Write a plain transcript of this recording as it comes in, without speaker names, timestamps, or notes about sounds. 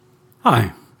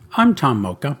Hi, I'm Tom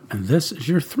Mocha, and this is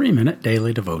your 3-minute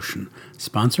daily devotion,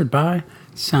 sponsored by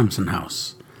Samson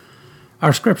House.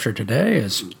 Our scripture today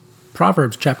is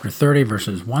Proverbs chapter 30,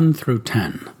 verses 1 through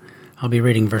 10. I'll be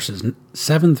reading verses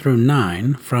 7 through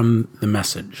 9 from the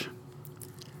Message.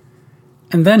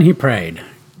 And then he prayed,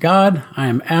 God, I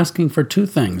am asking for 2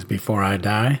 things before I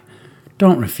die.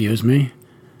 Don't refuse me.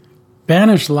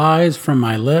 Banish lies from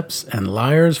my lips and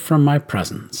liars from my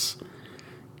presence.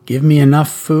 Give me enough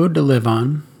food to live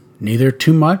on, neither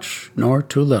too much nor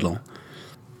too little.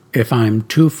 If I'm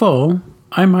too full,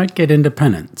 I might get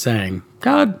independent, saying,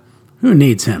 God, who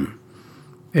needs him?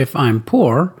 If I'm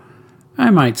poor,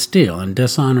 I might steal and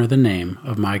dishonor the name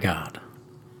of my God.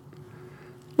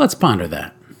 Let's ponder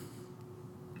that.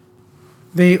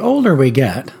 The older we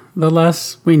get, the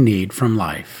less we need from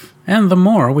life, and the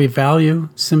more we value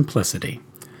simplicity.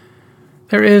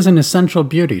 There is an essential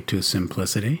beauty to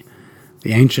simplicity.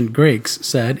 The ancient Greeks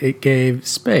said it gave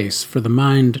space for the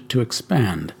mind to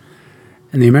expand,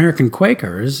 and the American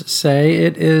Quakers say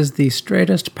it is the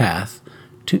straightest path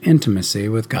to intimacy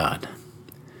with God.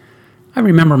 I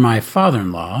remember my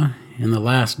father-in-law, in the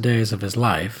last days of his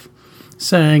life,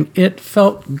 saying it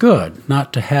felt good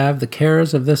not to have the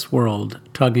cares of this world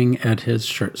tugging at his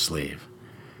shirt sleeve.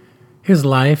 His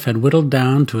life had whittled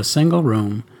down to a single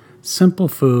room, simple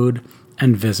food,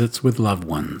 and visits with loved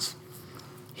ones.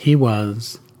 He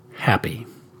was happy.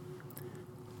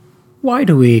 Why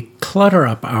do we clutter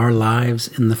up our lives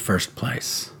in the first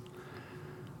place?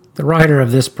 The writer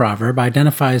of this proverb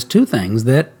identifies 2 things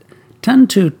that tend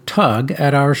to tug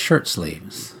at our shirt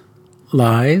sleeves: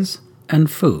 lies and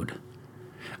food.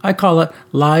 I call it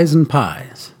lies and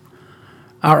pies.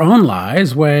 Our own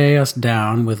lies weigh us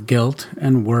down with guilt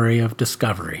and worry of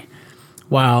discovery,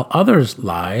 while others'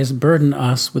 lies burden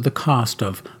us with the cost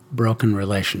of broken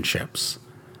relationships.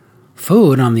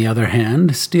 Food, on the other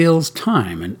hand, steals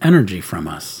time and energy from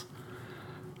us.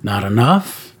 Not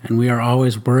enough, and we are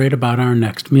always worried about our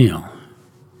next meal.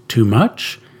 Too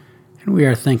much, and we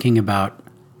are thinking about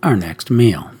our next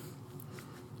meal.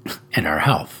 And our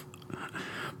health.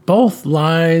 Both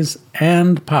lies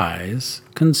and pies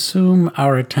consume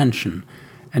our attention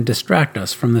and distract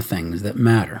us from the things that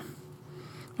matter.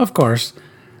 Of course,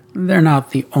 they're not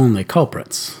the only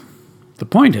culprits. The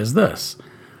point is this: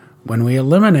 when we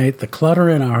eliminate the clutter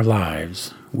in our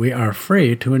lives, we are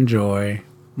free to enjoy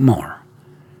more.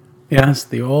 Yes,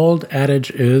 the old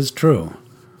adage is true.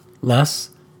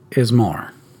 Less is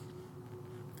more.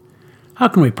 How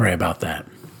can we pray about that?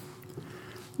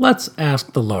 Let's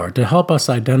ask the Lord to help us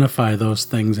identify those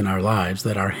things in our lives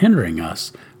that are hindering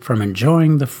us from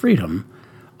enjoying the freedom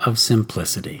of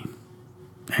simplicity.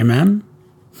 Amen?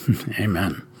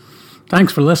 Amen.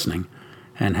 Thanks for listening,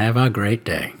 and have a great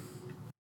day.